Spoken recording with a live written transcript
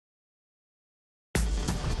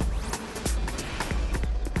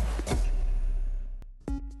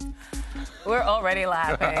We're already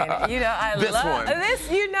laughing. You know,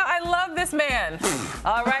 I love this man.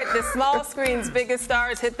 All right, the small screen's biggest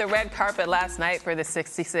stars hit the red carpet last night for the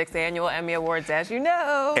 66th Annual Emmy Awards, as you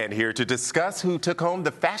know. And here to discuss who took home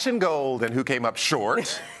the fashion gold and who came up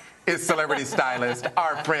short is celebrity stylist,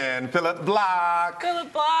 our friend, Phillip Bloch.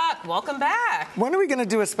 Phillip Bloch, welcome back. When are we going to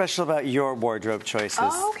do a special about your wardrobe choices?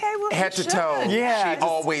 Oh, okay, well, Head to toe. Yeah. She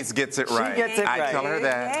always gets it right. She gets it right. I tell her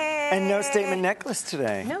that. Yay. And no statement necklace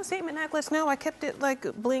today. No statement necklace. No, I kept it like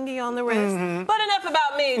blingy on the wrist. But enough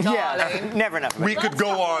about me, darling. Yeah, never enough. We could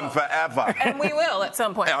go on forever. And we will at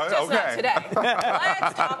some point, just not today.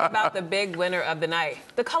 Let's talk about the big winner of the night,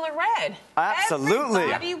 the color red. Absolutely.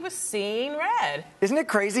 Everybody was seeing red. Isn't it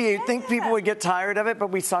crazy? You'd think people would get tired of it, but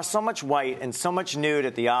we saw so much white and so much nude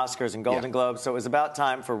at the Oscars and Golden Globes, so it was about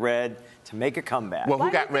time for red to make a comeback. Well,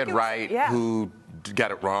 who got red right? Who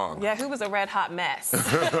got it wrong? Yeah, who was a red hot mess?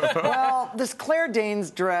 Well, this Claire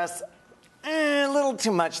Danes dress, a little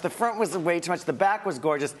too much. The front was way too much. The back was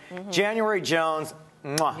gorgeous. January Jones,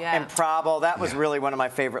 and Prabal, that was really one of my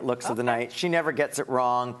favorite looks of the night. She never gets it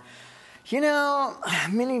wrong. You know,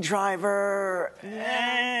 Minnie Driver,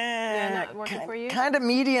 not working for you? Kind of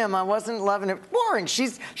medium. I wasn't loving it. Boring.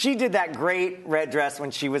 She did that great red dress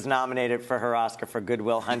when she was nominated for her Oscar for Good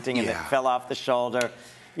Will Hunting, and it fell off the shoulder.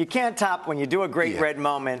 You can't top when you do a great red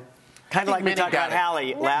moment. Kind of like we talked about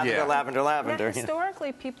Hallie, lavender, lavender, lavender. Now,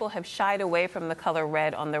 historically, people have shied away from the color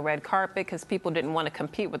red on the red carpet because people didn't want to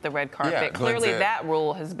compete with the red carpet. Yeah, clearly, that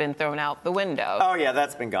rule has been thrown out the window. Oh, yeah,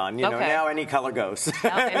 that's been gone. You know, now any color goes.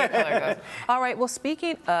 Now any color goes. All right, well,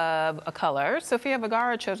 speaking of a color, Sofia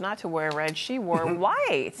Vergara chose not to wear red. She wore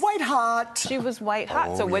white. White hot. She was white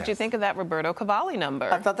hot. So what'd you think of that Roberto Cavalli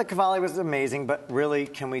number? I thought the Cavalli was amazing, but really,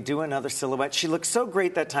 can we do another silhouette? She looked so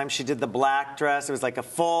great that time. She did the black dress. It was like a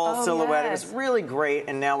full silhouette. It was really great,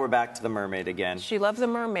 and now we're back to the mermaid again. She loves a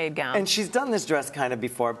mermaid gown. And she's done this dress kind of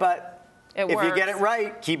before, but if works. you get it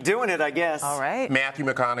right, keep doing it, I guess. All right. Matthew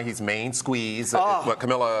McConaughey's main squeeze,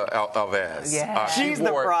 Camila Alves. Yeah. She's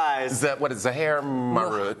the prize. What is Zahir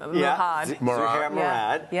Murad? Zahir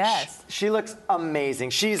Murad. Yes. She looks amazing.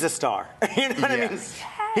 She's a star. You know what I mean?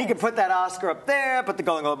 He could put that Oscar up there, put the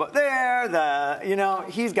Golden Globe up there.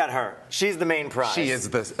 He's got her. She's the main prize. She is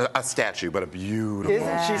a statue, but a beautiful.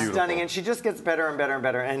 Isn't she stunning? And she just gets better and better and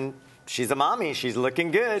better. And she's a mommy. She's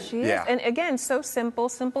looking good. She is. And again, so simple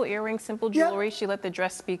earrings, simple jewelry. She let the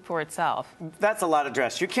dress speak for itself. That's a lot of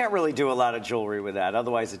dress. You can't really do a lot of jewelry with that.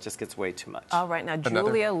 Otherwise, it just gets way too much. All right, now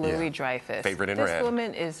Julia Louis-Dreyfus. Favorite in red. This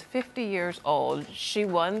woman is 50 years old. She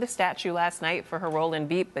won the statue last night for her role in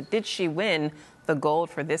Veep, but did she win the gold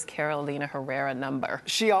for this Carolina Herrera number?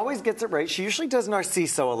 She always gets it right. She usually does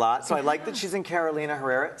Narciso a lot, so I like that she's in Carolina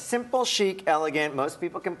Herrera. Simple, chic, elegant. Most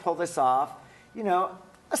people can pull this off. You know,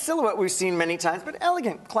 a silhouette we've seen many times, but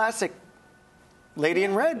elegant, classic. Lady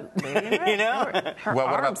in red. You know? Her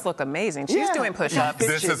arms look amazing. She's doing push-ups.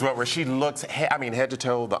 This is she looks, head to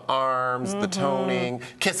toe, the arms, the toning,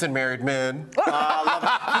 kissing married men. I love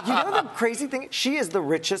it. You know the crazy thing? She is the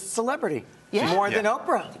richest celebrity. More than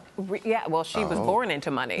Oprah. Yeah, well, she was born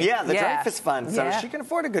into money. Yeah, the Dreyfus Fund, so she can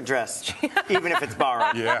afford a good dress, even if it's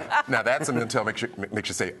borrowed. Yeah. Now, that's something that makes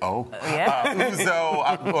you say, oh.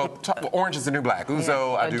 Uzo, Orange is the New Black.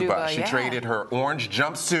 Uzo Aduba. She traded her orange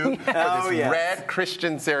jumpsuit for this red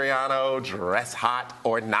Christian Siriano dress, hot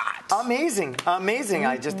or not. Amazing. Amazing.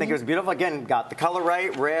 I just think it was beautiful. Again, got the color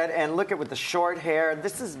right, red, and look at with the short hair.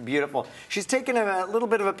 This is beautiful. She's taken a little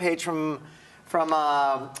bit of a page from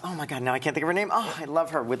oh my God, now I can't think of her name. Oh, I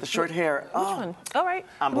love her with the short hair. Which one? All right.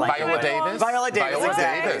 I'm blanking. Viola Davis? Viola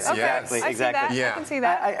Davis, Exactly. Exactly. I see that. I can see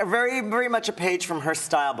that. Very, very much a page from her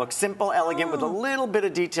style book. Simple, elegant, with a little bit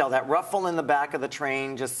of detail. That ruffle in the back of the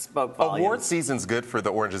train just spoke volumes. Award season's good for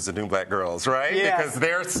the Orange is the New Black girls, right? Yes. Because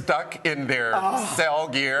they're stuck in their cell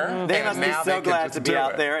gear. They must be so glad to be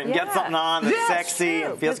out there and get something on that's sexy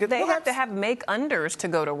and feels good. They have to have make-unders to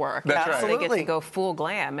go to work. That's right. They get to go full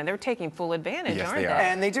glam, and they're taking full advantage, aren't they?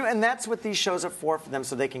 And they do, and that's what these shows are for them,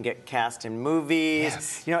 so they can get cast in movies.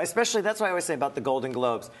 Yes. You know, especially, that's what I always say about the Golden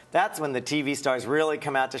Globes. That's when the TV stars really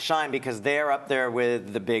come out to shine because they're up there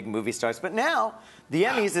with the big movie stars. But now, the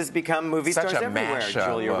Emmys has become movie stars everywhere. Mashup.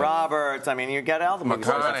 Julia Roberts. I mean, you got all the movie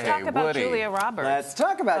stars. Let's talk about Julia Roberts. Let's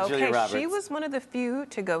talk about Julia Roberts. She was one of the few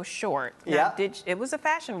to go short. Now, it was a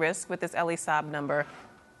fashion risk with this Ellie Saab number.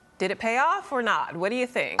 Did it pay off or not? What do you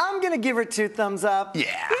think? I'm going to give her 2 thumbs up.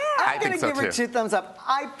 I I'm going to give her 2 thumbs up.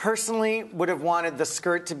 I personally would have wanted the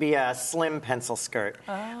skirt to be a slim pencil skirt.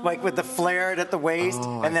 Like with the flared at the waist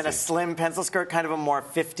and then a slim pencil skirt, kind of a more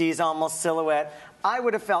 50s almost silhouette. I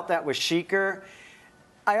would have felt that was chicer.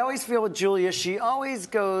 I always feel with Julia, she always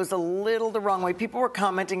goes a little the wrong way. People were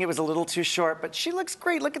commenting it was a little too short, but she looks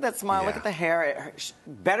great. Look at that smile. Look at the hair.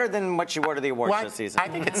 Better than what she wore to the award show season. I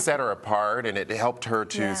think it set her apart, and it helped her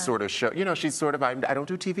to sort of show, you know, she's sort of, I don't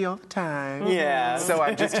do TV all the time. Yeah. So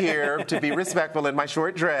I'm just here to be respectful in my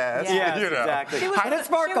short dress. Yes, you know. exactly. She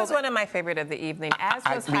was one of my favorite of the evening, as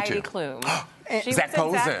was Heidi Klum. Zach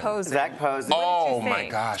Posen. Zach Posen. Oh, my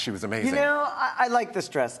gosh, she was amazing. You know, I like this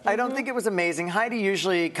dress. I don't think it was amazing. Heidi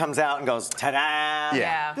usually comes out and goes, ta-da.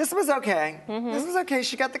 Yeah. This was okay. This was okay.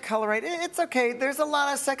 She got the color right. It's okay. There's a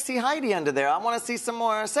lot of sexy Heidi under there. I want to see some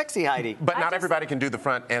more sexy Heidi. But not everybody can do the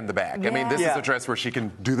front and the back. I mean, this is a dress where she can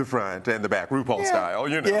do the front and the back, RuPaul style,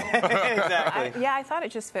 you know. Yeah, exactly. I thought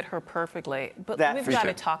it just fit her perfectly. But we've got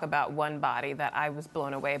to talk about one body that I was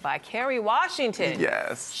blown away by, Kerry Washington.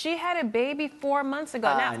 Yes. She had a baby 4 months ago.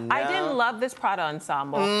 Now, I didn't love this Prada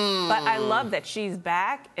ensemble, but I love that she's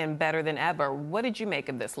back and better than ever. What did you make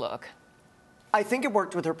of this look? I think it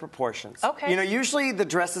worked with her proportions. Okay. You know, usually the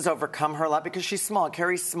dresses overcome her a lot because she's small.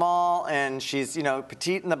 Kerry's small, and she's, you know,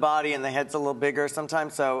 petite in the body, and the head's a little bigger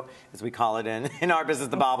sometimes. So, as we call it in our business,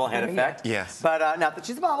 the bobblehead effect. Yes. But not that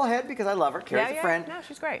she's a bobblehead, because I love her. Kerry's a friend. No,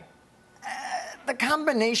 she's great. The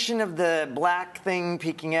combination of the black thing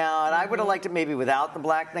peeking out, I would have liked it maybe without the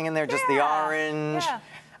black thing in there, just the orange.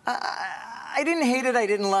 I didn't hate it, I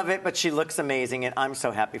didn't love it, but she looks amazing, and I'm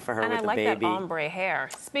so happy for her with the baby. And I like that ombre hair.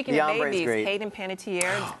 Speaking of babies, Hayden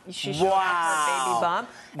Panettiere, she showed her baby bump.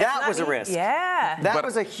 That was a risk. Yeah. That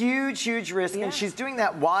was a huge, huge risk, and she's doing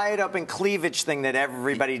that wide open cleavage thing that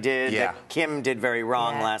everybody did, that Kim did very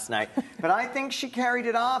wrong last night. But I think she carried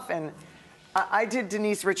it off, and I did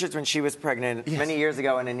Denise Richards when she was pregnant many years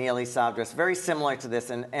ago in a Neely Saab dress, very similar to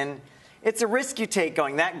this, and it's a risk you take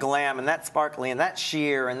going that glam and that sparkly and that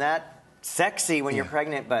sheer and that sexy when you're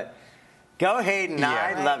pregnant, but go Hayden.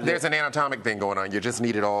 I loved it. There's an anatomic thing going on. You just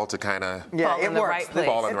need it all to kind of fall in the right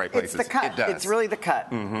places. It's the cut. It does. It's really the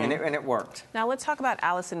cut, and it worked. Now let's talk about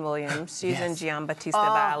Allison Williams. She's in Giambattista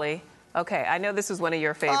Valli. Okay, I know this is one of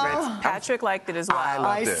your favorites. Patrick liked it as well.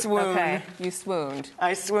 I swooned. Okay, you swooned.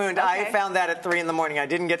 I swooned. Okay. I found that at 3 in the morning. I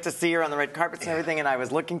didn't get to see her on the red carpets and everything, and I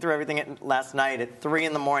was looking through everything last night at 3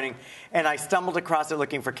 in the morning, and I stumbled across it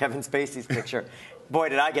looking for Kevin Spacey's picture. Boy,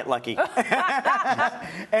 did I get lucky.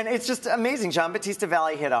 And it's just amazing. Giambattista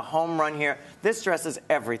Valli hit a home run here. This dress is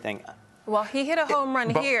everything. Well, he hit a home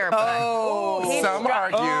run here, but some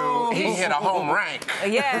argue he hit a home rank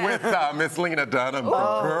with Miss Lena Dunham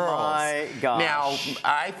from Girls. My gosh. Now,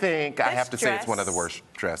 I think I have to say it's one of the worst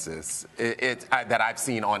dresses that I've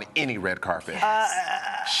seen on any red carpet.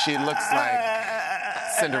 She looks like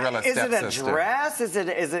Cinderella stepsister. Is it a dress? Is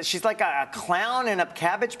it? She's like a clown in a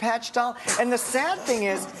Cabbage Patch doll. And the sad thing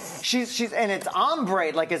is, she's and it's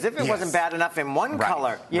ombre, like as if it wasn't bad enough in one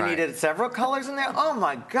color. You needed several colors in there. Oh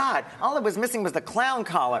my God! All it was missing was the clown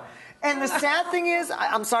collar. And the sad thing is,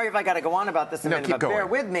 I'm sorry if I got to go on about this a minute, but bear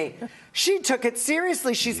with me. She took it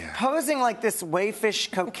seriously. She's posing like this waifish,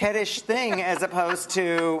 coquettish thing as opposed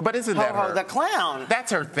to but isn't that Ho-Ho her? The clown.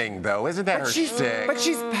 That's her thing, though. Isn't that her shtick? But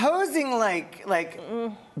she's posing like.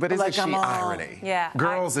 But isn't like she irony? Yeah.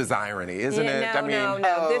 Girls is irony, isn't it?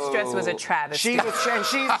 No. This dress was a travesty. And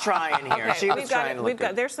she's trying here. Okay, she was trying to look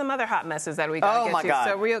good. There's some other hot messes that we got to get to. God.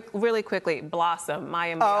 So really quickly, Blossom,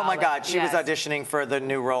 Maya Miala. Oh my God, she was auditioning for the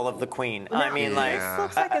new role of the Queen. No, this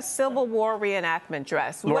looks like a Civil War reenactment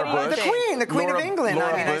dress. Laura What do you Bush? The Queen of England.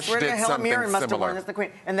 Laura I mean, Bush I swear to did Helen Mirren something must have similar. worn as the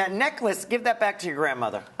Queen. And that necklace, give that back to your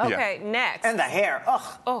grandmother. Okay, next. And the hair.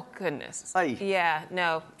 Ugh. Oh, goodness. Aye. Yeah,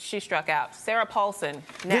 no, she struck out. Sarah Paulson,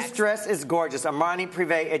 next. This dress is gorgeous. Armani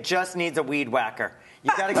Privé, it just needs a weed whacker. You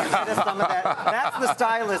got to get rid of some of that. That's the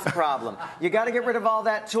stylist problem. You got to get rid of all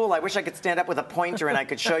that tulle. I wish I could stand up with a pointer and I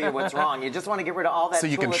could show you what's wrong. You just want to get rid of all that so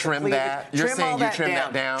you tulle can trim that? You're saying you trim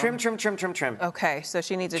that down? Trim. Okay, so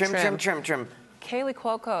she needs a Trim. Kaylee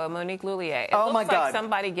Cuoco and Monique Lhuillier. It Oh looks my God. like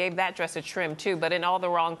somebody gave that dress a trim too, but in all the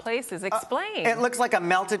wrong places. Explain. It looks like a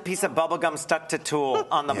melted piece of bubble gum stuck to tulle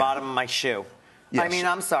on the bottom of my shoe. Yes. I mean,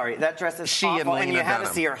 I'm sorry. That dress is awful. And you had to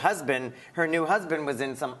see her husband. Her new husband was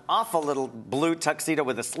in some awful little blue tuxedo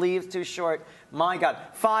with the sleeves too short. My God.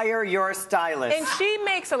 Fire your stylist. And she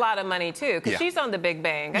makes a lot of money, too, because she's on The Big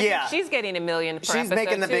Bang. I think she's getting $1 million per episode, She's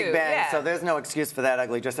making The Big Bang, yeah. so there's no excuse for that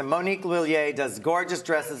ugly dress. And Monique Lhuillier does gorgeous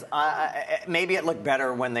dresses. Maybe it looked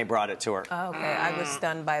better when they brought it to her. Okay, I was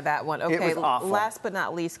stunned by that one. Okay, It was awful. Last but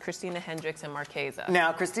not least, Christina Hendricks and Marchesa.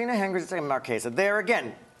 Now, Christina Hendricks and Marchesa, there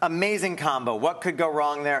again, amazing combo. What could go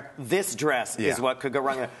wrong there? This dress is what could go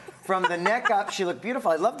wrong there. From the neck up, she looked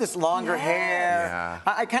beautiful. I love this longer hair. Yeah.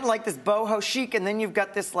 I kind of like this boho chic, and then you've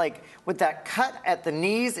got this, like, with that cut at the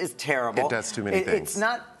knees is terrible. It does too many things. It's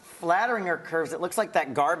not flattering her curves. It looks like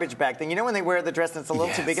that garbage bag thing. You know when they wear the dress and it's a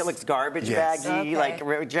little too big, it looks garbage baggy?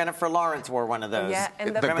 Like Jennifer Lawrence wore one of those. Yeah,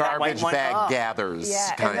 and the garbage bag gathers.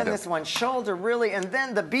 Yeah, kind and then this one shoulder really, and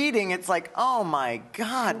then the beading. It's like, oh my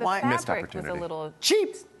God, why? Missed opportunity. Was a little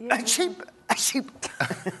cheap, yeah. cheap.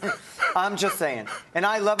 I'm just saying. And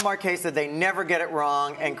I love Marquesa. They never get it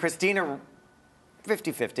wrong. And Christina,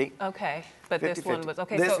 50-50. Okay, but 50, this one was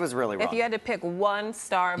okay. This so was really wrong. If you had to pick one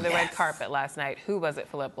star of the red carpet last night, who was it,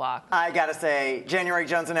 Phillip Bloch? I gotta say January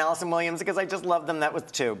Jones and Allison Williams because I just love them. That was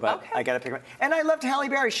two, but I gotta pick one. And I loved Halle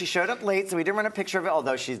Berry. She showed up late, so we didn't run a picture of it.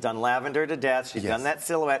 Although she's done Lavender to death, she's done that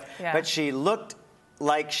silhouette, but she looked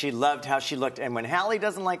like she loved how she looked. And when Halle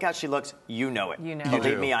doesn't like how she looks, you know it. You know.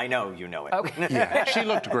 Believe me, I know you know it. Okay. Yeah, she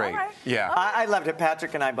looked great. Right. Yeah. I loved it.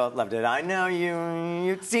 Patrick and I both loved it. I know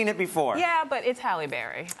you'd seen it before. Yeah, but it's Halle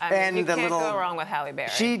Berry. I mean, you can't go wrong with Halle Berry.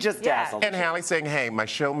 She just dazzled. And Halle saying, hey, my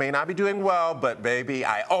show may not be doing well, but baby,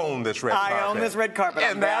 I own this red carpet. I own this red carpet.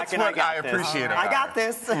 And that's what I appreciate about it. I got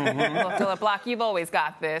this. Well, Phillip Bloch, you've always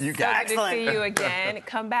got this. You got it. So good to see you again.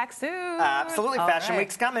 Come back soon. Absolutely. Fashion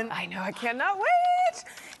Week's coming. I know. I cannot wait.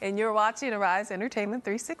 And you're watching Arise Entertainment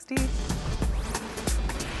 360.